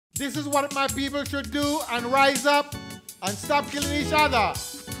This is what my people should do and rise up and stop killing each other.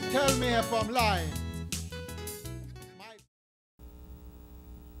 Tell me if I'm lying.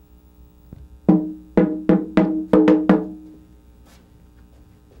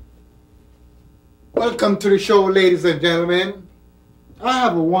 Welcome to the show, ladies and gentlemen. I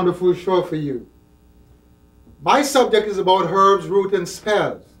have a wonderful show for you. My subject is about herbs, root, and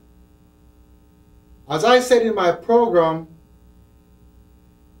spells. As I said in my program,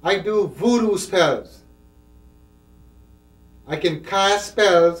 I do voodoo spells. I can cast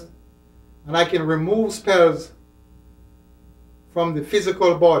spells and I can remove spells from the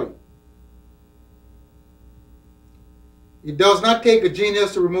physical body. It does not take a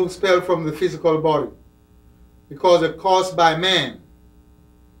genius to remove spell from the physical body because it's caused by man.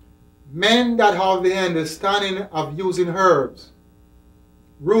 Men that have the understanding of using herbs,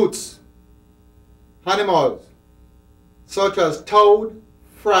 roots, animals, such as toad,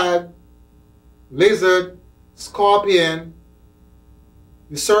 frog, lizard, scorpion,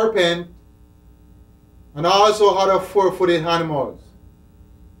 the serpent, and also other four-footed animals.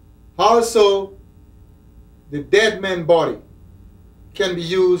 Also, the dead man body can be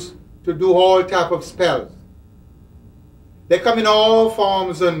used to do all type of spells. They come in all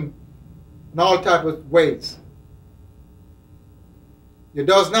forms and in all type of ways. You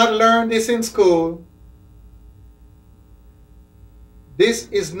does not learn this in school. This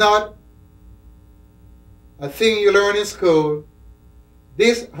is not a thing you learn in school.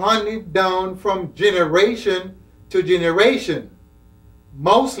 This handed down from generation to generation,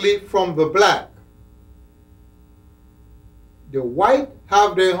 mostly from the black. The white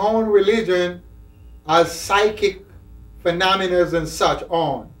have their own religion as psychic phenomena and such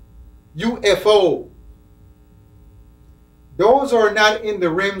on. UFO. Those are not in the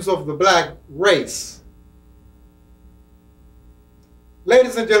realms of the black race.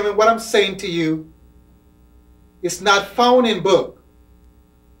 Ladies and gentlemen, what I'm saying to you is not found in book.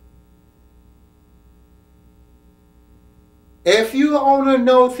 If you only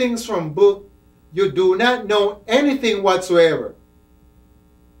know things from book, you do not know anything whatsoever.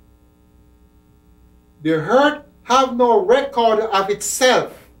 The earth have no record of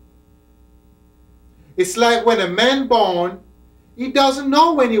itself. It's like when a man born, he doesn't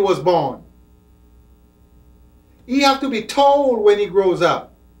know when he was born. He have to be told when he grows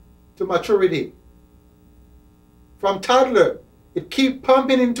up to maturity. From toddler, it keep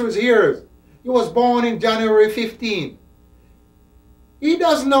pumping into his ears. He was born in January 15. He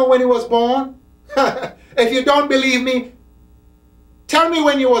doesn't know when he was born. If you don't believe me, tell me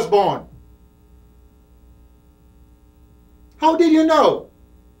when you was born. How did you know?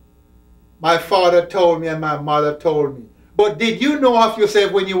 My father told me and my mother told me. But did you know of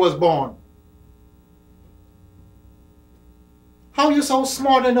yourself when you was born? How you so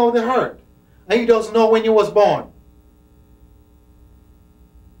smart to know the hurt? And you don't know when you was born?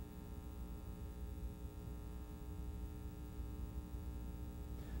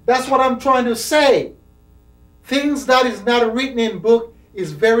 That's what I'm trying to say. Things that is not written in book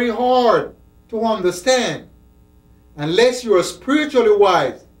is very hard to understand. Unless you are spiritually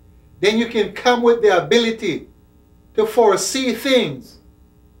wise, then you can come with the ability to foresee things.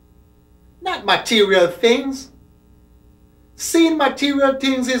 Not material things. Seeing material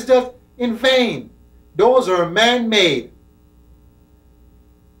things is just in vain. Those are man-made.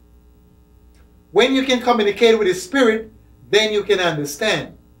 When you can communicate with the spirit, then you can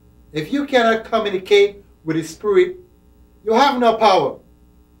understand. If you cannot communicate with the spirit, you have no power.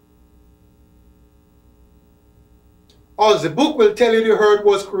 As the book will tell you, the earth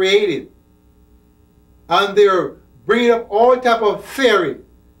was created. And they're bringing up all type of theory.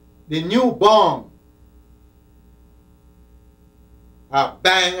 The new bomb. A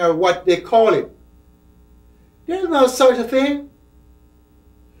bang, or what they call it. There's no such a thing.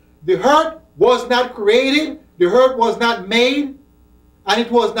 The earth was not created. The earth was not made. And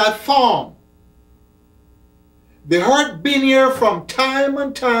it was not formed. The earth been here from time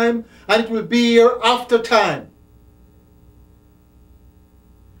and time, and it will be here after time.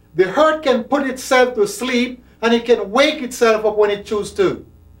 The earth can put itself to sleep, and it can wake itself up when it chooses to.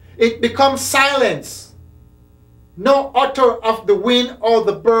 It becomes silence. No utter of the wind or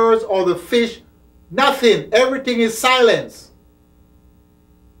the birds or the fish, nothing. Everything is silence.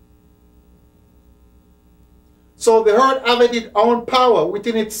 So the earth has its own power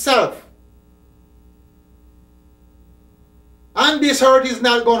within itself. And this earth is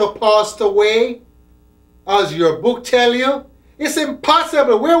not going to pass away, as your book tells you. It's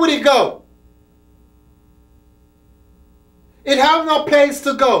impossible. Where would it go? It has no place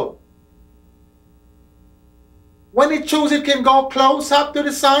to go. When it chooses, it can go close up to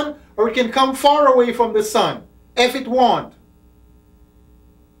the sun, or it can come far away from the sun if it wants.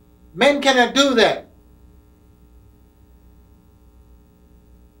 Men cannot do that.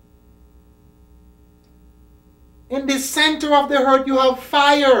 In the center of the earth, you have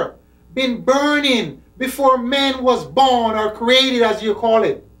fire been burning before man was born or created, as you call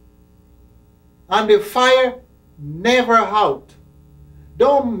it. And the fire never out.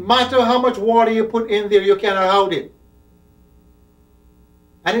 Don't matter how much water you put in there, you cannot out it.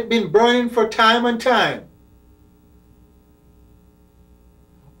 And it's been burning for time and time.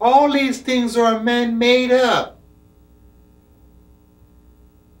 All these things are man made up.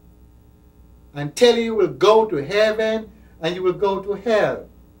 Until you will go to heaven and you will go to hell.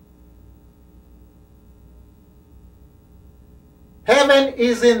 Heaven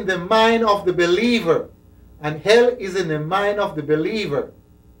is in the mind of the believer, and hell is in the mind of the believer.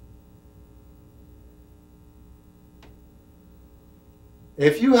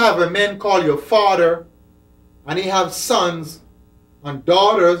 If you have a man call your father, and he have sons and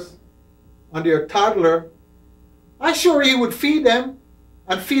daughters, and they're toddler, I'm sure he would feed them,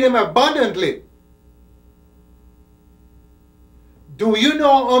 and feed them abundantly. Do you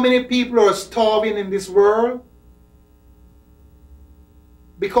know how many people are starving in this world?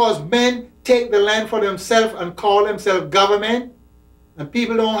 Because men take the land for themselves and call themselves government, and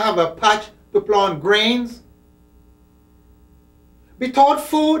people don't have a patch to plant grains. Without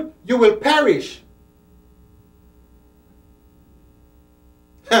food, you will perish.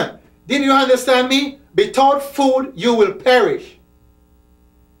 Did you understand me? Without food, you will perish.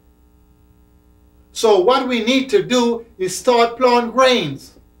 So what we need to do is start planting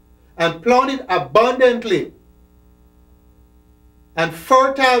grains, and plant it abundantly, and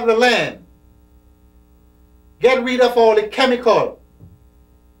fertile the land. Get rid of all the chemical,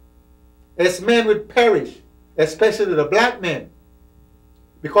 as men would perish, especially the black men.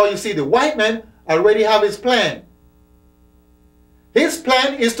 Because you see, the white man already have his plan. His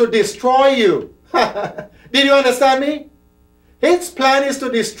plan is to destroy you. Did you understand me? His plan is to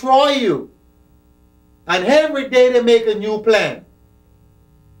destroy you. And every day they make a new plan.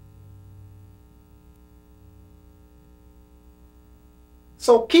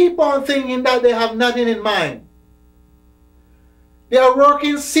 So keep on thinking that they have nothing in mind. They are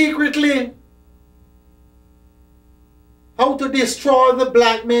working secretly how to destroy the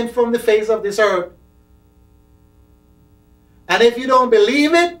black men from the face of this earth. And if you don't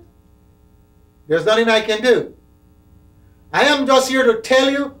believe it, there's nothing I can do. I am just here to tell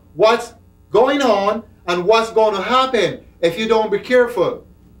you what's going on and what's going to happen if you don't be careful.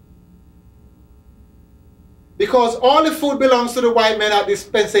 Because all the food belongs to the white men at this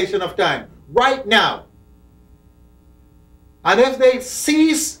dispensation of time, right now. And if they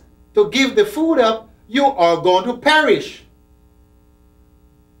cease to give the food up, you are going to perish.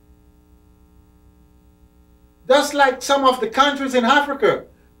 Just like some of the countries in Africa,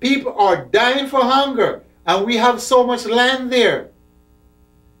 people are dying for hunger, and we have so much land there.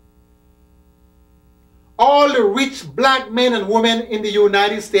 All the rich black men and women in the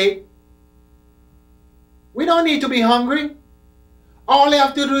United States, we don't need to be hungry. All they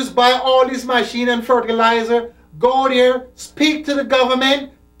have to do is buy all this machine and fertilizer, go there, speak to the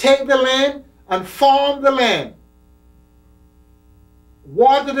government, take the land, and farm the land.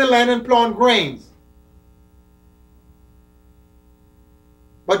 Water the land and plant grains.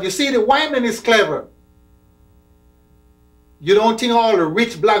 But you see, the white man is clever. You don't think all the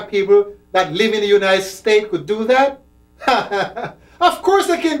rich black people that live in the United States could do that? Of course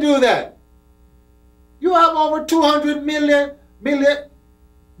they can do that. You have over 200 million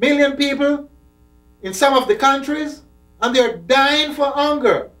people in some of the countries, and they're dying for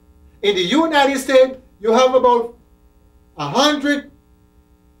hunger. In the United States, you have about 100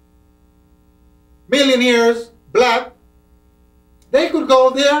 millionaires, black. They could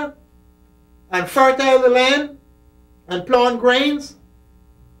go there and fertile the land and plant grains.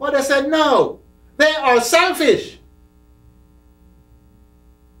 But they said no. They are selfish.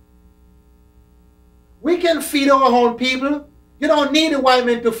 We can feed our own people. You don't need the white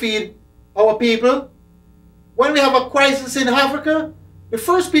men to feed our people. When we have a crisis in Africa, the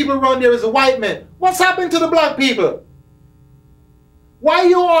first people run there is the white men. What's happened to the black people? Why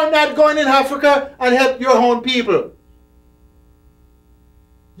you are not going in Africa and help your own people?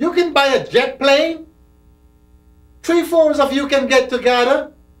 You can buy a jet plane. 3/4 of you can get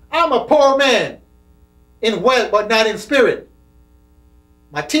together. I'm a poor man in wealth, but not in spirit.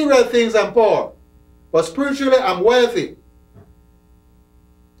 Material things I'm poor, but spiritually I'm wealthy.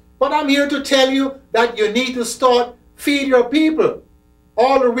 But I'm here to tell you that you need to start feed your people,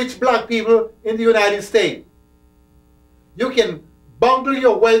 all the rich black people in the United States. You can bundle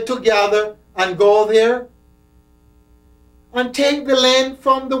your wealth together and go there and take the land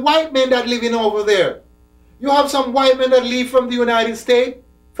from the white men that living over there. You have some white men that live from the United States,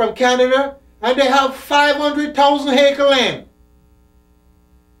 from Canada, and they have 500,000 acre land.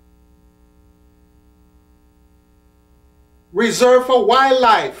 Reserved for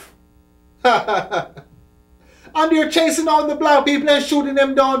wildlife. And they're chasing out the black people and shooting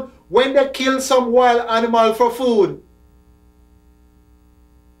them down when they kill some wild animal for food.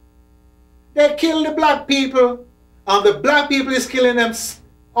 They kill the black people, and the black people is killing them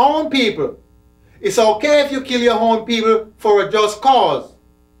own people. It's okay if you kill your own people for a just cause.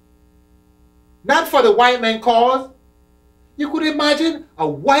 Not for the white man cause. You could imagine a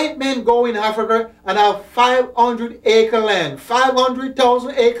white man go in Africa and have 500 acre land,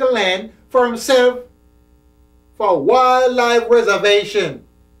 500,000 acre land for himself for a wildlife reservation.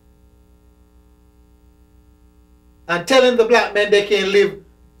 And telling the black men they can live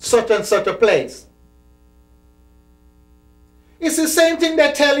such and such a place. It's the same thing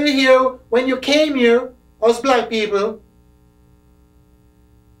they tell you here when you came here, us black people.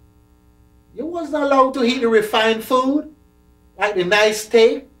 You wasn't allowed to eat the refined food, like the nice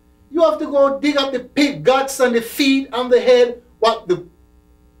steak. You have to go dig up the pig guts and the feet and the head, what the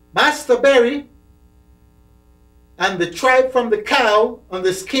master bury, and the tripe from the cow, and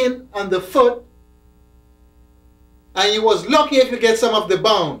the skin and the foot. And you was lucky if you get some of the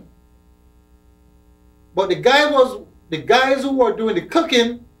bone. But the guys who were doing the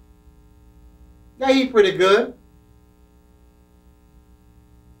cooking, they eat pretty good.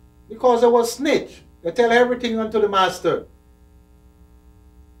 Because they was snitch. They tell everything unto the master.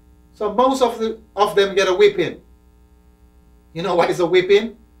 So most of them get a whipping. You know what is a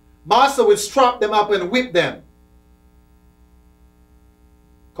whipping? Master will strap them up and whip them.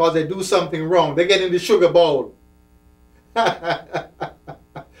 Because they do something wrong. They get in the sugar bowl. They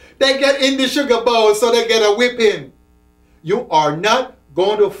get in the sugar bowl, so they get a whipping. You are not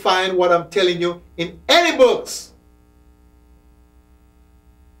going to find what I'm telling you in any books.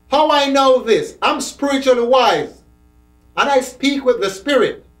 How I know this? I'm spiritually wise. And I speak with the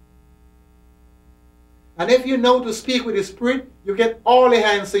Spirit. And if you know to speak with the Spirit, you get all the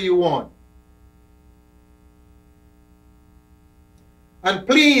answer you want. And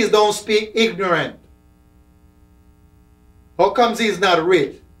please don't speak ignorant. How comes he's not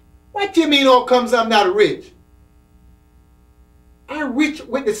rich? What do you mean, how comes I'm not rich? I'm rich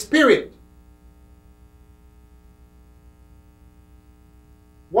with the Spirit.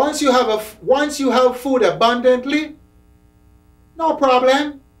 Once you have food abundantly, no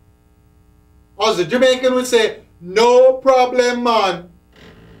problem. As the Jamaican would say, no problem, man.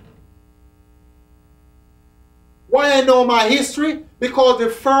 Why I know my history? Because the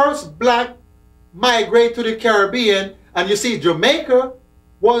first black migrate to the Caribbean, and you see Jamaica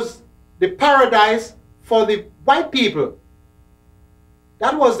was the paradise for the white people.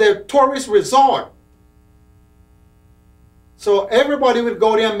 That was their tourist resort. So everybody would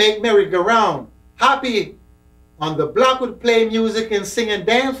go there and make merry-go-round, happy, and the black would play music and sing and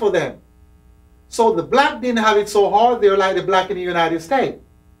dance for them. So the black didn't have it so hard there like the black in the United States.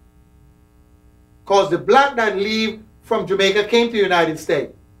 Because the black that leave from Jamaica came to the United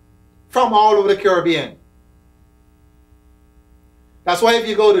States from all over the Caribbean. That's why if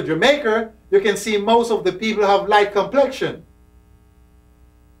you go to Jamaica, you can see most of the people have light complexion.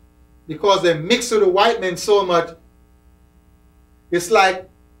 Because they mix with the white men so much, it's like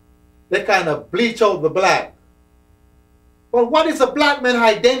they kind of bleach out the black. But what is a black man's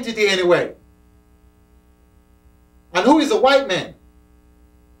identity anyway? And who is a white man?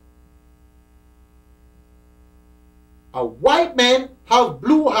 A white man have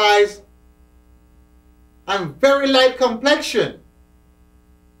blue eyes and very light complexion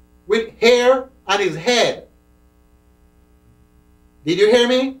with hair on his head. Did you hear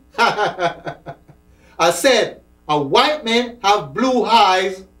me? I said a white man have blue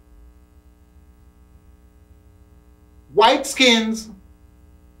eyes, white skins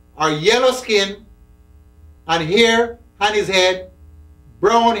or yellow skin, and hair on his head,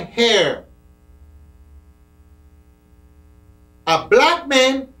 brown hair. A black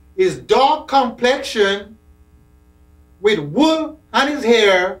man is dark complexion with wool on his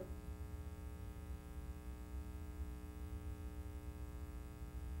hair,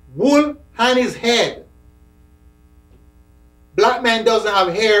 wool on his head. Black man doesn't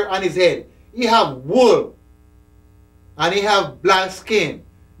have hair on his head. He have wool and he have black skin.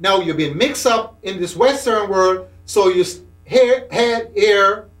 Now you've been mixed up in this Western world, so you had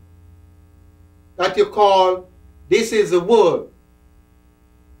hair that you call, this is the wool.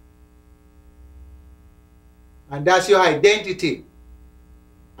 And that's your identity.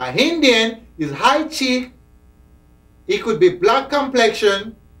 A Indian is high cheek, he could be black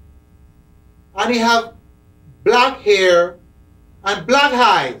complexion, and he have black hair and black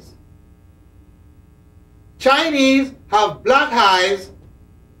eyes. Chinese have black eyes,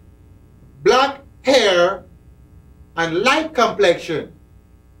 black hair, and light complexion,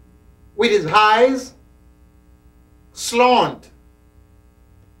 with his eyes slant.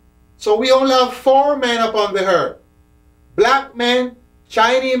 So we only have 4 men upon the earth: black men,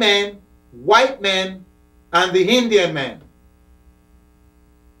 Chinese men, white men, and the Indian men.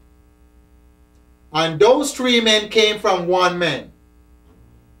 And those 3 men came from 1 man.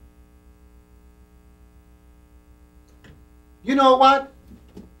 You know what?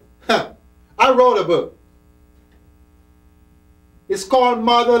 I wrote a book. It's called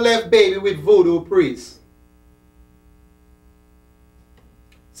Mother Left Baby with Voodoo Priest.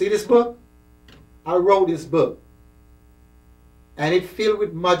 See this book? I wrote this book. And it's filled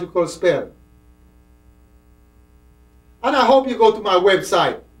with magical spells. And I hope you go to my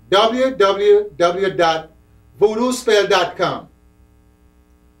website, www.voodoospell.com.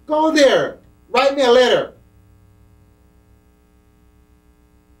 Go there. Write me a letter.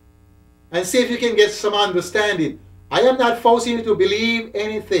 And see if you can get some understanding. I am not forcing you to believe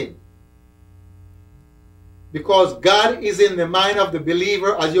anything. Because God is in the mind of the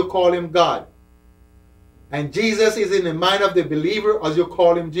believer as you call him God. And Jesus is in the mind of the believer as you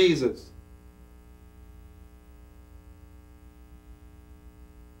call him Jesus.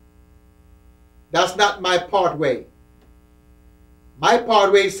 That's not my pathway. My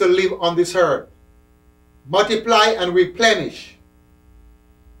pathway is to live on this earth. Multiply and replenish.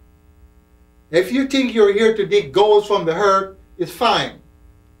 If you think you're here to dig gold from the earth, it's fine.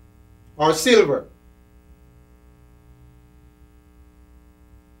 Or silver.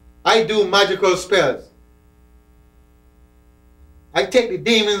 I do magical spells. I take the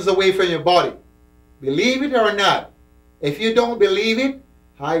demons away from your body. Believe it or not. If you don't believe it,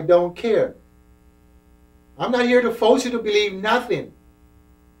 I don't care. I'm not here to force you to believe nothing.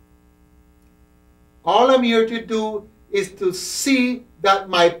 All I'm here to do is to see that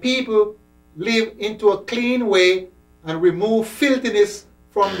my people live into a clean way and remove filthiness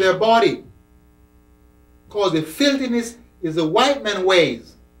from their body. Because the filthiness is the white man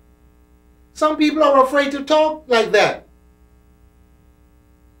ways. Some people are afraid to talk like that.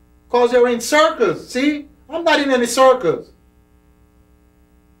 Because they're in circles. See? I'm not in any circles.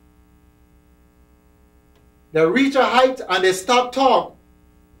 They reach a height and they stop talk.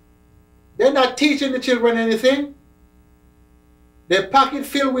 They're not teaching the children anything. Their pocket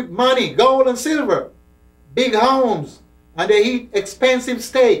filled with money, gold and silver, big homes, and they eat expensive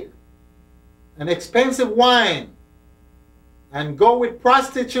steak and expensive wine and go with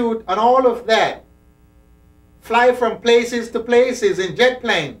prostitute and all of that. Fly from places to places in jet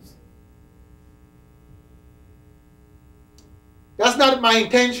planes. That's not my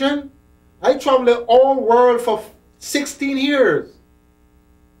intention. I travel the whole world for 16 years.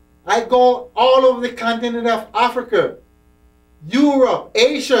 I go all over the continent of Africa, Europe,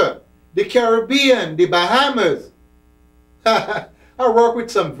 Asia, the Caribbean, the Bahamas. I worked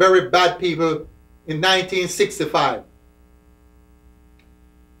with some very bad people in 1965.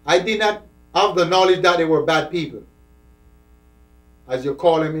 I did not have the knowledge that they were bad people, as you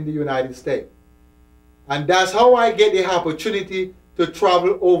call them in the United States. And that's how I get the opportunity to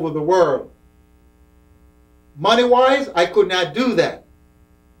travel over the world. Money-wise, I could not do that.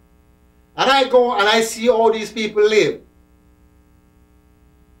 And I go and I see all these people live.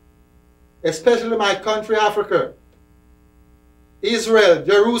 Especially my country, Africa. Israel,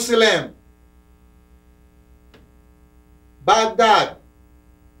 Jerusalem, Baghdad,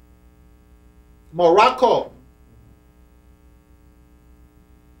 Morocco.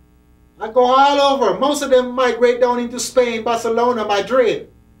 I go all over. Most of them migrate down into Spain, Barcelona, Madrid.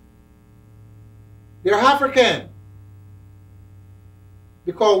 They're African.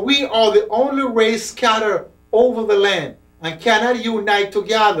 Because we are the only race scattered over the land and cannot unite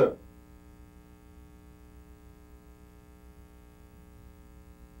together.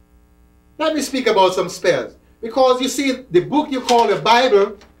 Let me speak about some spells. Because you see, the book you call the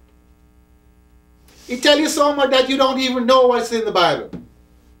Bible, it tells you so much that you don't even know what's in the Bible,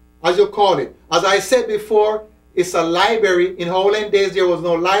 as you call it. As I said before, it's a library. In olden days, there was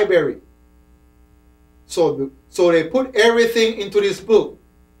no library. So they put everything into this book.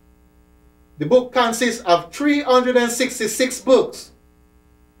 The book consists of 366 books.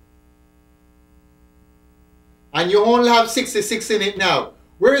 And you only have 66 in it now.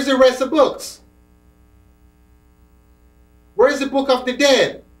 Where is the rest of the books? Where is the book of the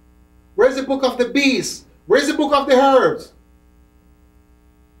dead? Where is the book of the beast? Where is the book of the herbs?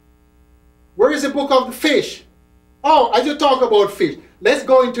 Where is the book of the fish? Oh, as you talk about fish, let's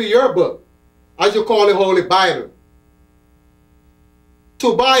go into your book, as you call the Holy Bible.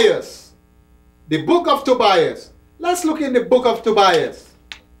 Tobias, the book of Tobias. Let's look in the book of Tobias.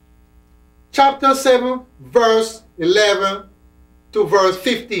 Chapter 7, verse 11 to verse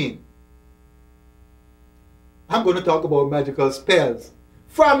 15. I'm going to talk about magical spells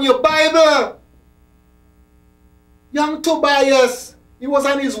from your Bible. Young Tobias, he was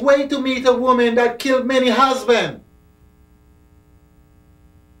on his way to meet a woman that killed many husbands.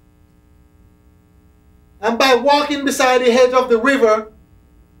 And by walking beside the edge of the river,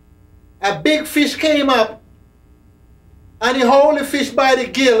 a big fish came up, and he held the fish by the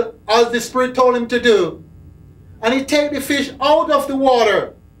gill, as the Spirit told him to do. And he take the fish out of the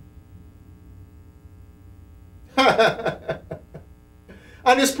water.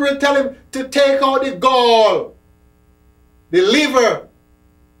 And the Spirit tell him to take out the gall, the liver,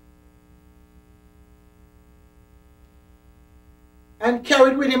 and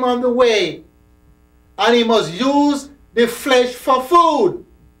carry it with him on the way. And he must use the flesh for food.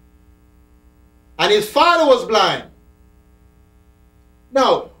 And his father was blind.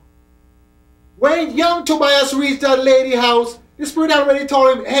 Now, when young Tobias reached that lady's house, the Spirit already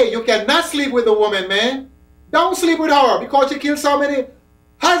told him, hey, you cannot sleep with the woman, man. Don't sleep with her, because she killed so many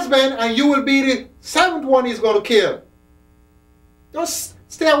husbands, and you will be the seventh one he's going to kill. Just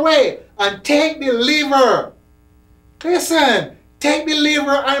stay away and take the liver. Listen, take the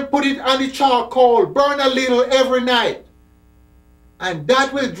liver and put it on the charcoal. Burn a little every night. And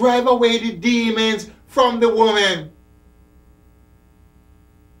that will drive away the demons from the woman.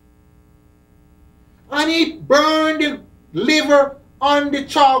 And he burned the liver on the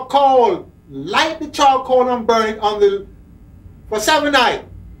charcoal. Light the charcoal and burn it for 7 nights.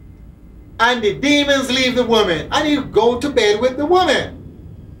 And the demons leave the woman. And he go to bed with the woman.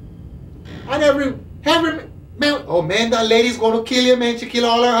 And every man, oh man, that lady's going to kill you, man. She killed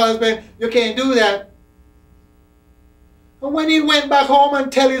all her husband. You can't do that. And when he went back home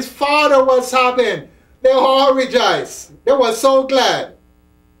and tell his father what's happened, they all rejoiced. They were so glad.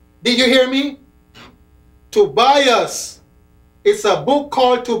 Did you hear me? Tobias. It's a book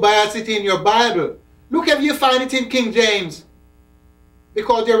called Tobias. It's in your Bible. Look if you find it in King James.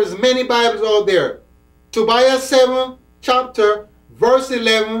 Because there is many Bibles out there. Tobias 7, chapter, verse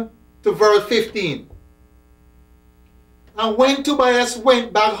 11 to verse 15. And when Tobias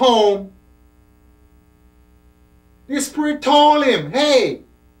went back home, the Spirit told him, hey,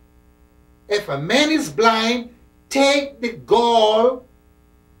 if a man is blind, take the gall,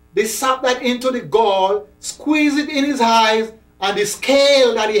 sap that into the gall, squeeze it in his eyes, and the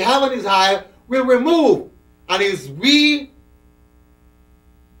scale that he have in his eye will remove, and his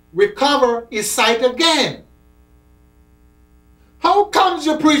recover his sight again. How comes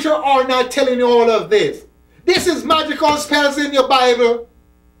your preacher are not telling you all of this? This is magical spells in your Bible.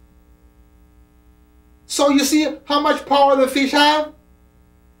 So you see how much power the fish have?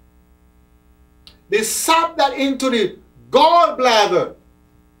 They sap that into the gallbladder.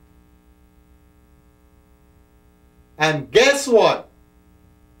 And guess what?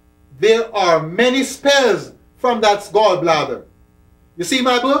 There are many spells from that gallbladder. You see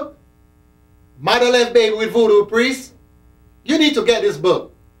my book? Mother Left Baby with Voodoo Priest? You need to get this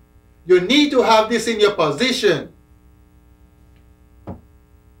book. You need to have this in your possession.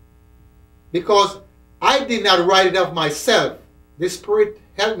 Because I did not write it up myself. The Spirit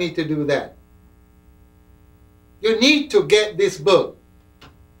helped me to do that. You need to get this book.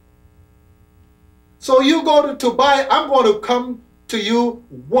 So you go to buy, I'm going to come to you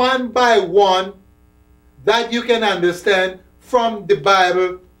one by one that you can understand from the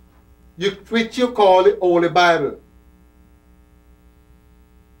Bible, which you call the Holy Bible.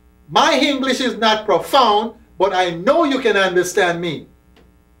 My English is not profound, but I know you can understand me.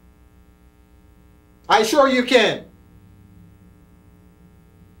 I'm sure you can.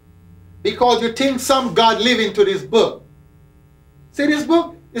 Because you think some God live into this book. See this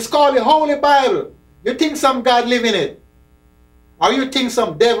book? It's called the Holy Bible. You think some God live in it? Or you think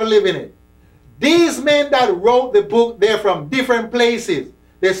some devil live in it? These men that wrote the book, they're from different places.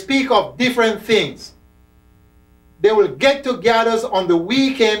 They speak of different things. They will get together on the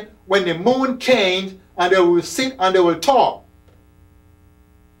weekend when the moon changes, and they will sit and they will talk.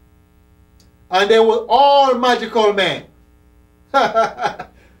 And they were all magical men.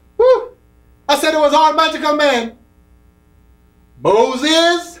 Woo. I said it was all magical men.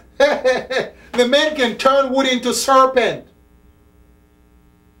 Moses, the man can turn wood into serpent.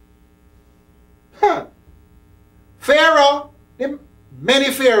 Huh. Pharaoh,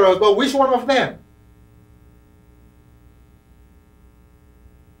 many pharaohs, but which one of them?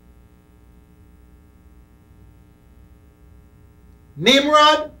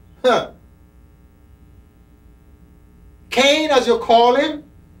 Nimrod, huh. Cain, as you call him.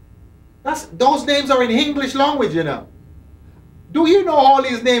 Those names are in English language, you know. Do you know all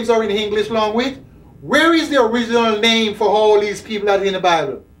these names are in English language? Where is the original name for all these people that are in the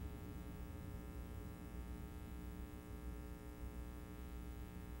Bible?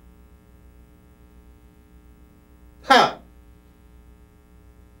 Huh.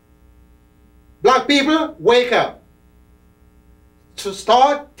 Black people, wake up. To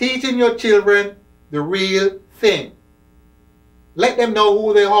start teaching your children the real thing. Let them know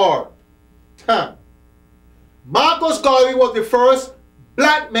who they are. Huh. Marcus Garvey was the first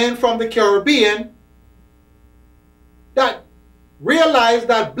black man from the Caribbean that realized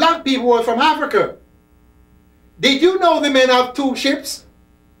that black people were from Africa. Did you know the men have 2 ships?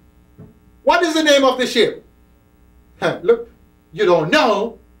 What is the name of the ship? Huh. Look, you don't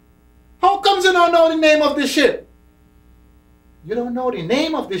know. How comes you don't know the name of the ship? You don't know the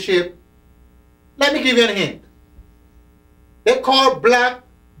name of the ship? Let me give you a hint. They call black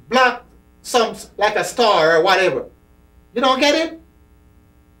some like a star or whatever. You don't get it?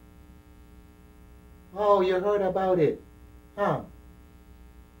 Oh, you heard about it. Huh.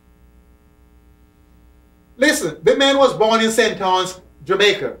 Listen, the man was born in St. John's,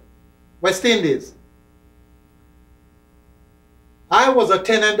 Jamaica, West Indies. I was a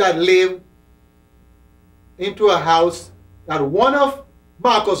tenant that lived into a house that one of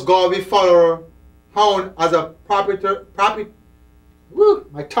Marcus Garvey followers found as a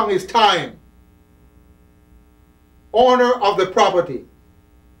my tongue is tying. Owner of the property.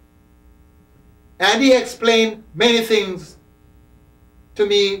 And he explained many things to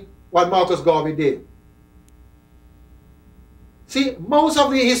me what Marcus Garvey did. See, most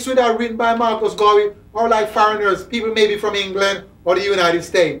of the history that are written by Marcus Garvey are like foreigners, people maybe from England or the United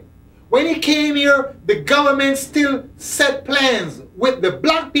States. When he came here, the government still set plans with the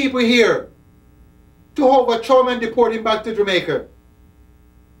black people here to overthrow him and deport him back to Jamaica.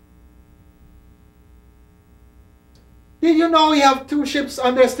 Did you know he have 2 ships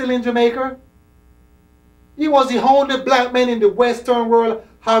and they're still in Jamaica? He was the only black man in the Western world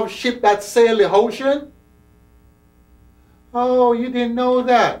have ship that sail the ocean. Oh, you didn't know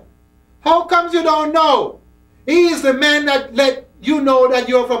that. How comes you don't know? He is the man that let you know that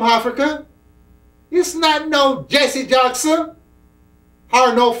you're from Africa. It's not no Jesse Jackson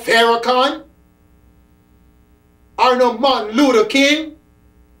or no Farrakhan or no Martin Luther King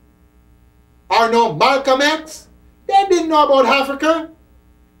or no Malcolm X. They didn't know about Africa.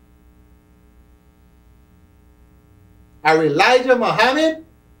 Or Elijah Muhammad.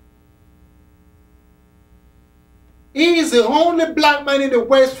 He is the only black man in the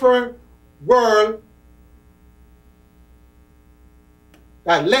Western world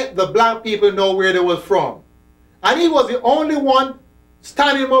that let the black people know where they were from. And he was the only one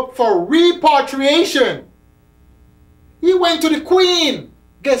standing up for repatriation. He went to the Queen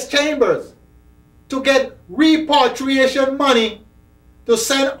guest chambers to get repatriation money to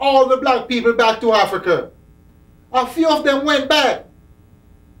send all the black people back to Africa. A few of them went back.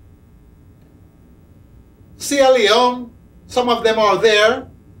 Sierra Leone, some of them are there.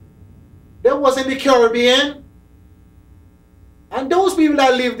 They was in the Caribbean. And those people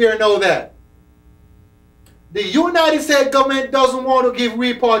that live there know that. The United States government doesn't want to give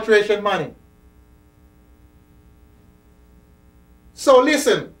repatriation money. So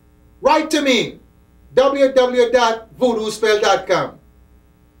listen, write to me, www.voodoospell.com.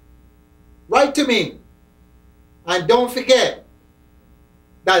 Write to me. And don't forget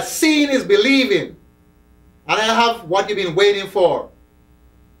that seeing is believing. And I have what you've been waiting for.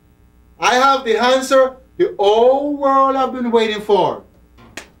 I have the answer the whole world have been waiting for.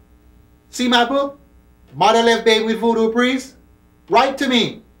 See my book? Mother Left Baby with Voodoo Priest? Write to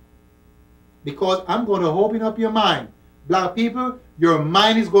me. Because I'm going to open up your mind. Black people, your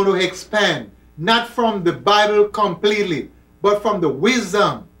mind is going to expand. Not from the Bible completely, but from the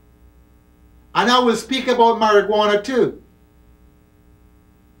wisdom. And I will speak about marijuana too.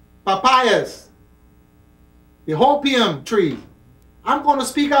 Papayas. The opium tree. I'm going to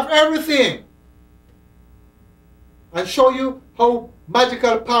speak of everything. And show you how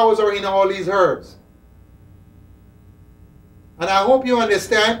magical powers are in all these herbs. And I hope you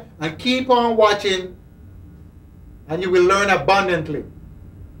understand and keep on watching and you will learn abundantly.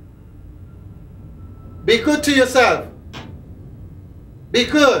 Be good to yourself. Be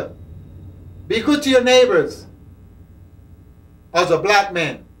good. Be good to your neighbors. As a black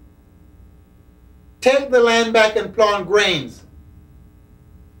man. Take the land back and plant grains.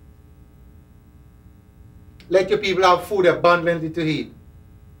 Let your people have food abundantly to eat.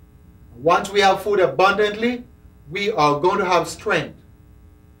 Once we have food abundantly, we are going to have strength.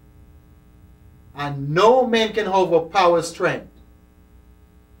 And no man can overpower strength.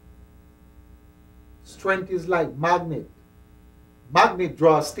 Strength is like magnet. Magnet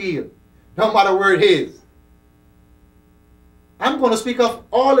draws steel, no matter where it is. I'm going to speak of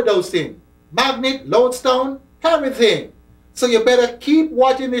all of those things. Magnet, lodestone, everything. So you better keep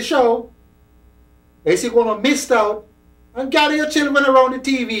watching the show, else you're going to miss out, and gather your children around the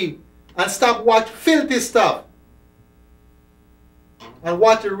TV and stop watching filthy stuff and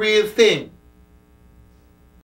watch the real thing.